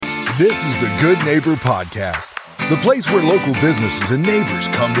This is the Good Neighbor Podcast, the place where local businesses and neighbors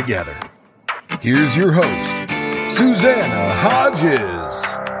come together. Here's your host, Susanna Hodges.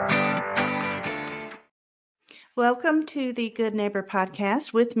 Welcome to the Good Neighbor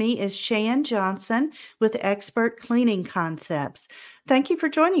Podcast. With me is Shan Johnson with Expert Cleaning Concepts. Thank you for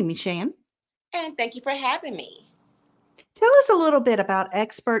joining me, Shan. And thank you for having me. Tell us a little bit about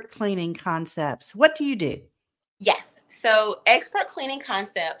Expert Cleaning Concepts. What do you do? Yes. So Expert Cleaning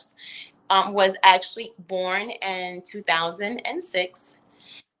Concepts was actually born in 2006.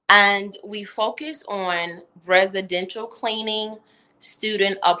 And we focus on residential cleaning,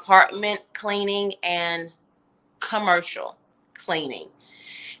 student apartment cleaning, and commercial cleaning.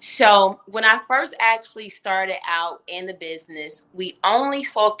 So when I first actually started out in the business, we only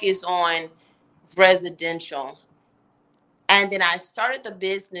focus on residential. And then I started the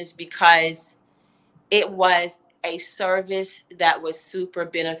business because it was a service that was super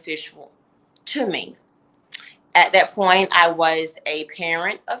beneficial to me. At that point, I was a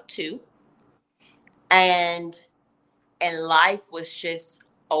parent of two, and life was just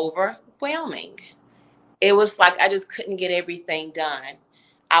overwhelming. It was like I just couldn't get everything done.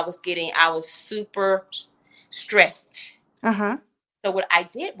 I was super stressed. Uh-huh. So what I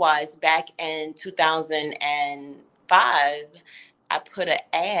did was back in 2005, I put an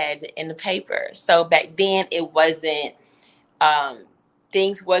ad in the paper. So back then it wasn't,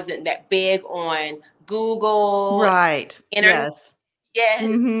 things wasn't that big on Google. Right. Internet. Yes. Yes.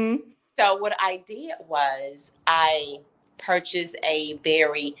 Mm-hmm. So what I did was I purchased a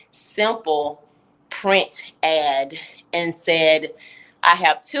very simple print ad and said, I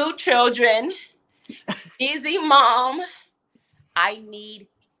have two children, busy mom, I need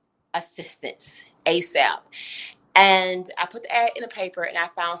assistance ASAP. And I put the ad in the paper and I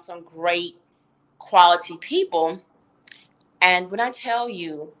found some great quality people. And when I tell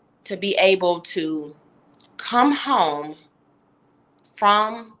you to be able to come home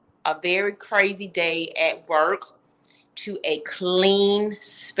from a very crazy day at work to a clean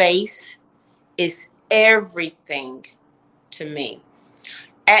space is everything to me.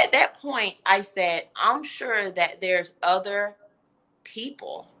 At that point, I said, I'm sure that there's other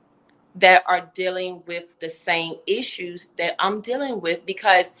people that are dealing with the same issues that I'm dealing with,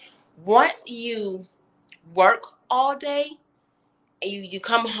 because once you work all day and you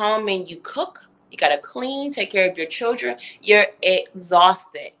come home and you cook, you got to clean, take care of your children, you're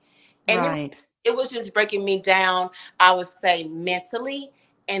exhausted. And right. It was just breaking me down, I would say, mentally.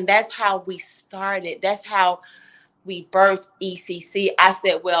 And that's how we started. That's how we birthed ECC. I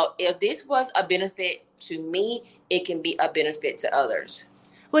said, well, if this was a benefit to me, it can be a benefit to others.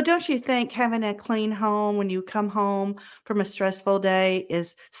 Well, don't you think having a clean home when you come home from a stressful day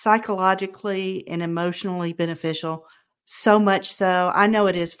is psychologically and emotionally beneficial? So much so. I know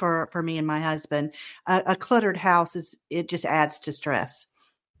it is for me and my husband. A cluttered house it just adds to stress.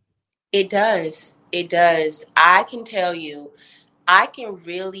 It does. It does. I can tell you, I can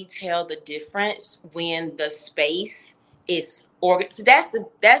really tell the difference when the space is organized. So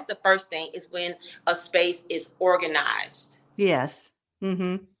that's the first thing, is when a space is organized. Yes.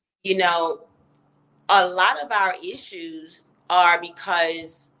 Mm-hmm. You know, a lot of our issues are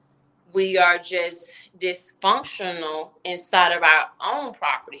because we are just dysfunctional inside of our own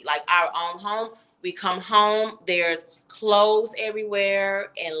property, like our own home. We come home, there's clothes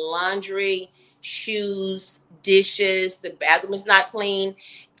everywhere and laundry, shoes, dishes, the bathroom is not clean,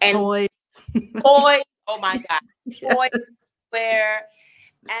 and toys. Oh my God, Yeah. toys everywhere.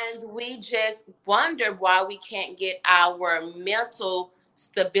 And we just wonder why we can't get our mental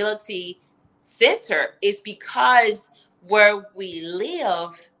stability center. It's because where we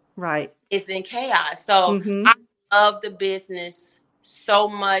live Right. is in chaos. So Mm-hmm. I love the business so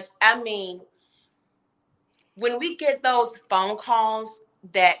much. I mean, when we get those phone calls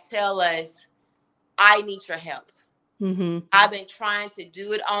that tell us, I need your help. Mm-hmm. I've been trying to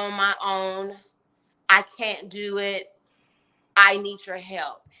do it on my own. I can't do it. I need your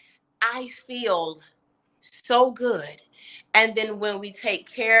help. I feel so good. And then when we take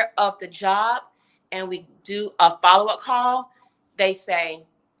care of the job and we do a follow-up call, they say,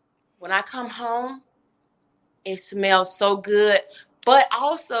 when I come home, it smells so good. But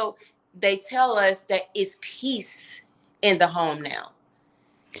also they tell us that it's peace in the home now.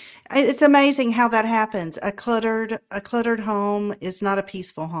 It's amazing how that happens. A cluttered home is not a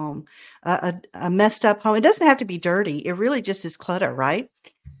peaceful home. A messed up home. It doesn't have to be dirty. It really just is clutter, right?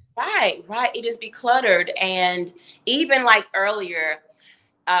 Right. It is be cluttered. And even like earlier,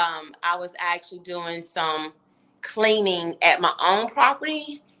 I was actually doing some cleaning at my own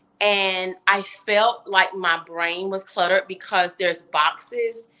property, and I felt like my brain was cluttered because there's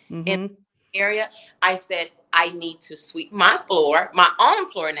boxes in Mm-hmm. the area. I said, I need to sweep my floor, my own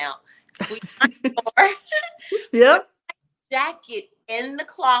floor now, sweep my floor, put Yep. jacket in the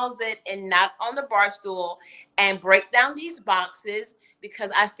closet and not on the bar stool, and break down these boxes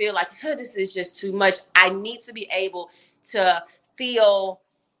because I feel like, this is just too much. I need to be able to feel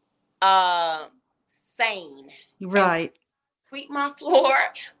uh sane and Right. sweep my floor,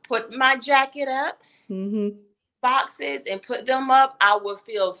 put my jacket up, Mm-hmm. boxes, and put them up. I would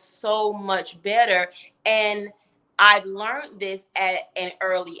feel so much better. And I've learned this at an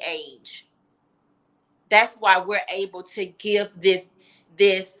early age. That's why we're able to give this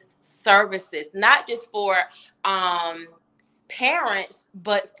services, not just for um parents,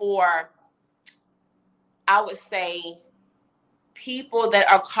 but for, I would say, people that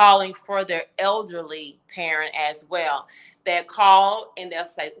are calling for their elderly parent as well. They call and they'll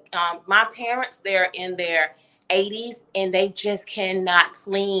say, my parents, they're in their 80s and they just cannot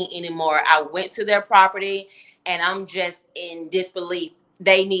clean anymore. I went to their property and I'm just in disbelief.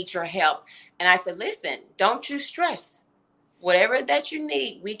 They need your help. And I said, listen, don't you stress. Whatever that you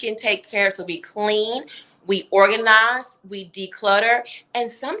need, we can take care. So we clean, we organize, we declutter. And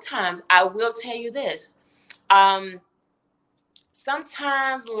sometimes I will tell you this.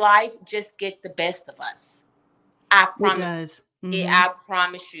 Sometimes life just get the best of us. I It promise does. it. Mm-hmm. I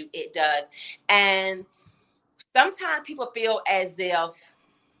promise you it does. And sometimes people feel as if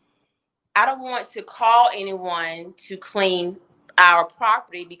I don't want to call anyone to clean our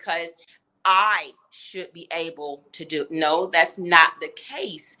property because I should be able to do. No, that's not the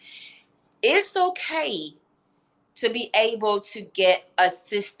case. It's okay to be able to get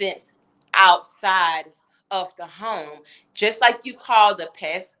assistance outside of the home, just like you call the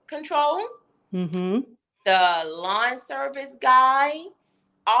pest control, Mm-hmm. the lawn service guy,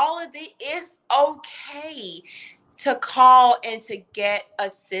 all of the, it's okay to call and to get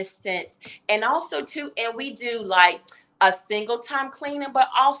assistance. And also too, and we do like a single time cleaning, but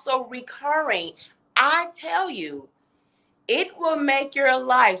also recurring. I tell you, it will make your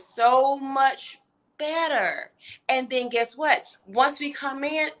life so much better. And then guess what? Once we come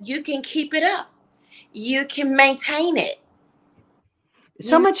in, you can keep it up. You can maintain it.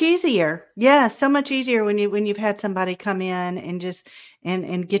 So You know, much easier. Yeah, so much easier when you've had somebody come in and just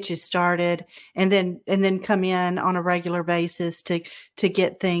and get you started and then come in on a regular basis to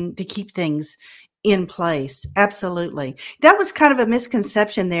keep things in place. Absolutely. That was kind of a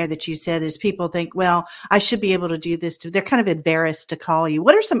misconception there that you said is people think, well, I should be able to do this too. They're kind of embarrassed to call you.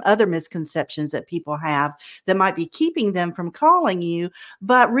 What are some other misconceptions that people have that might be keeping them from calling you,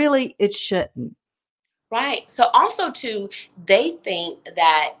 but really it shouldn't? right. So also too, they think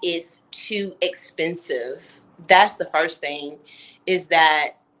that it's too expensive. That's the first thing, is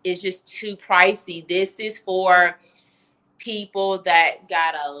that it's just too pricey. This is for people that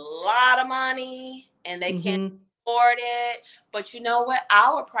got a lot of money and they can't Mhm. afford it. But you know what?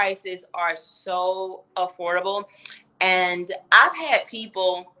 Our prices are so affordable. And I've had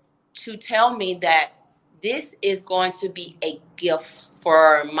people to tell me that this is going to be a gift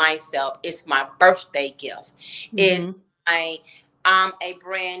for myself. It's my birthday gift. It's Mhm. my a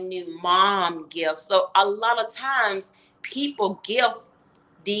brand new mom gift. So a lot of times people give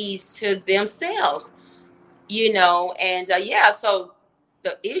these to themselves, and yeah, so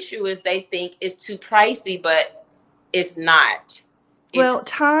the issue is they think it's too pricey, but it's not. It's Well,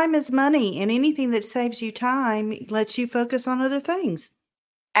 time is money, and anything that saves you time lets you focus on other things.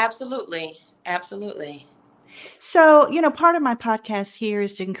 absolutely, absolutely. So, part of my podcast here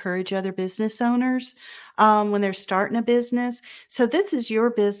is to encourage other business owners when they're starting a business. So, this is your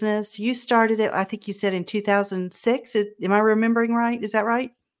business. You started it, I think you said in 2006. Am I remembering right? Is that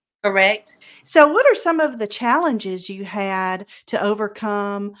right? Correct. So, what are some of the challenges you had to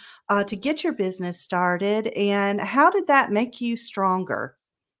overcome to get your business started, and how did that make you stronger?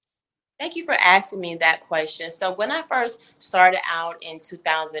 Thank you for asking me that question. So when I first started out in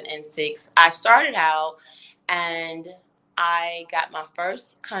 2006, I started out and I got my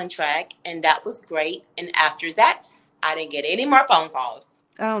first contract, and that was great. And after that, I didn't get any more phone calls.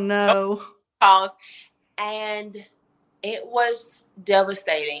 Oh, No no. calls. And it was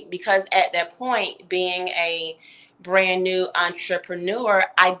devastating because at that point, being a brand new entrepreneur,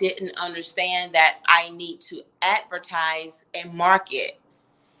 I didn't understand that I need to advertise and market.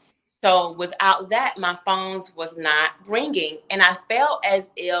 So without that, my phones was not ringing. And I felt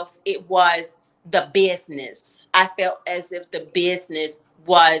as if it was the business. I felt as if the business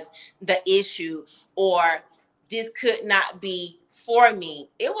was the issue, or this could not be for me.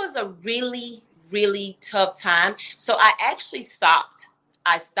 It was a really, really tough time. So I actually stopped.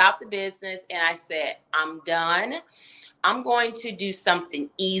 I stopped the business and I said, I'm done. I'm going to do something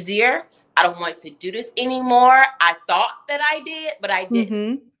easier. I don't want to do this anymore. I thought that I did, but I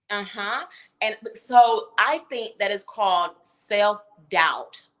didn't. Mm-hmm. And so I think that is called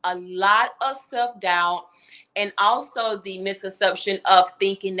self-doubt. A lot of self-doubt, and also the misconception of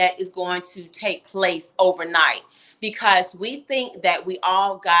thinking that is going to take place overnight, because we think that we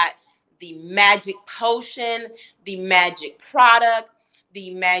all got the magic potion, the magic product,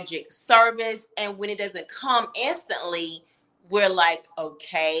 the magic service. And when it doesn't come instantly, we're like,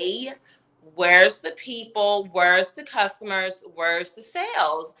 okay, where's the people? Where's the customers? Where's the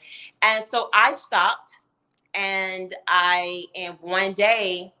sales? And so I stopped, and one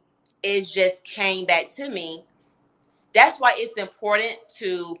day it just came back to me. That's why it's important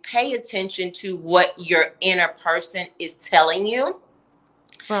to pay attention to what your inner person is telling you.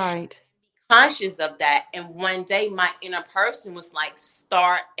 Right. Conscious of that. And one day my inner person was like,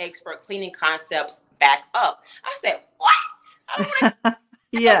 start Expert Cleaning Concepts back up. I said, what? I don't want to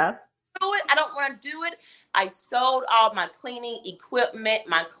Yeah. do it. I don't want to do it. I sold all my cleaning equipment,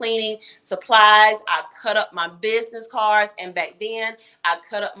 my cleaning supplies. I cut up my business cards. And back then I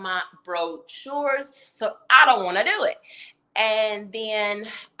cut up my brochures. So I don't want to do it. And then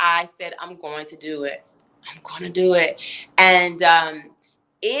I said, I'm going to do it. I'm going to do it. And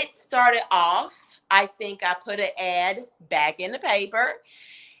it started off, I think I put an ad back in the paper,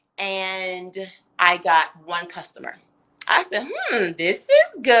 and I got one customer. I said, this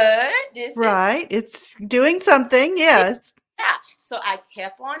is good. Right. It's doing something. Yes. Yeah. So I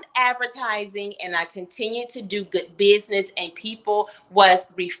kept on advertising, and I continued to do good business, and people was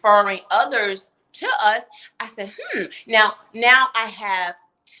referring others to us. I said, now I have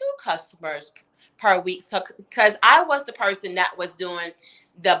 2 customers per week. So, because I was the person that was doing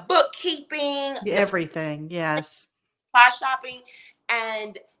the bookkeeping, Everything. Yes. supply shopping.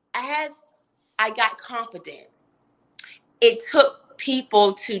 And as I got confident, it took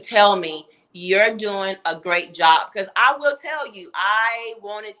people to tell me, you're doing a great job. Because I will tell you, I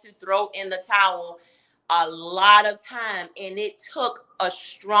wanted to throw in the towel a lot of time. And it took a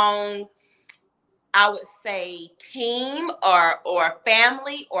strong, I would say, team or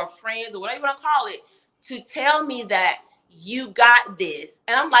family or friends or whatever you want to call it, to tell me that you got this.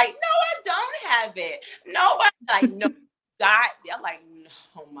 And I'm like, no, I don't have it. No, no, got it. I'm like,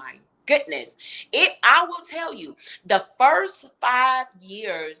 oh my goodness. I will tell you, the first 5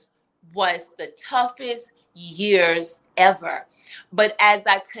 years was the toughest years ever. But as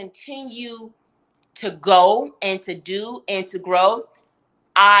I continue to go and to do and to grow,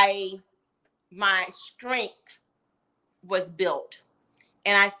 my strength was built.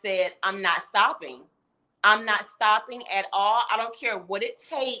 And I said, I'm not stopping. I'm not stopping at all. I don't care what it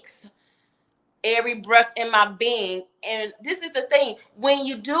takes. Every breath in my being. And this is the thing. When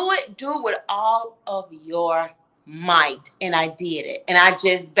you do it with all of your might. And I did it. And I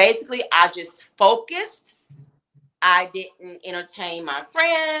just focused. I didn't entertain my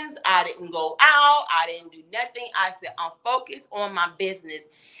friends. I didn't go out. I didn't do nothing. I said, I'm focused on my business.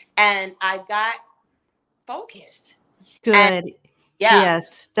 And I got focused. Good. And yeah.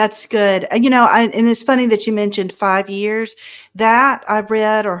 Yes, that's good. And it's funny that you mentioned 5 years. That I've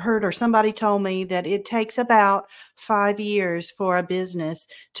read or heard, or somebody told me that it takes about 5 years for a business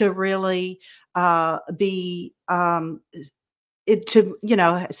to really be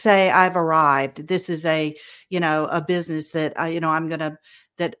say I've arrived. This is a business that I'm gonna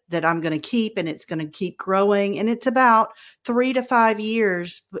that I'm going to keep, and it's going to keep growing. And it's about 3 to 5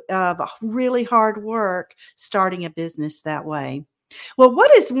 years of really hard work starting a business that way. Well,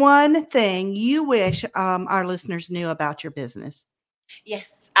 what is one thing you wish our listeners knew about your business?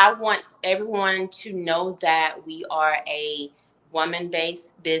 Yes, I want everyone to know that we are a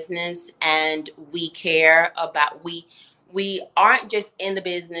woman-based business, and we care about, we aren't just in the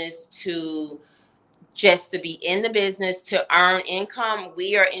business to be in the business to earn income.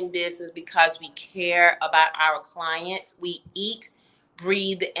 We are in business because we care about our clients. We eat,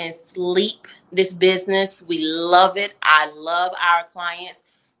 breathe, and sleep this business. We love it. I love our clients.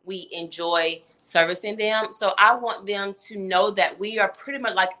 We enjoy servicing them. So I want them to know that we are pretty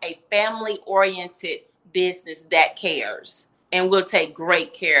much like a family-oriented business that cares, and we'll take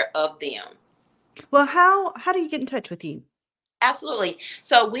great care of them. Well, how do you get in touch with you? Absolutely.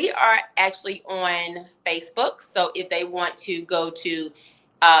 So we are actually on Facebook. So if they want to go to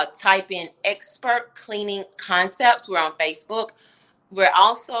type in Expert Cleaning Concepts, we're on Facebook. We're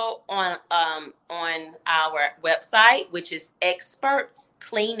also on our website, which is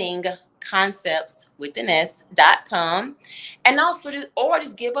expertcleaningconcepts.com. And also,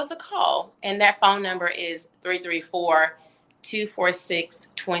 just give us a call. And that phone number is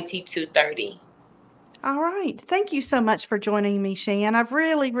 334-246-2230. All right. Thank you so much for joining me, Shan. I've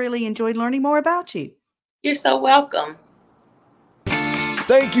really, really enjoyed learning more about you. You're so welcome.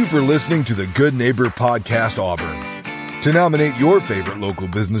 Thank you for listening to the Good Neighbor Podcast Auburn. To nominate your favorite local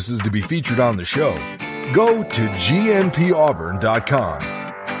businesses to be featured on the show, go to gnpauburn.com.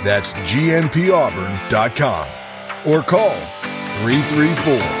 That's gnpauburn.com. Or call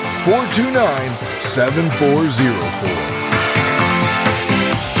 334-429-7404.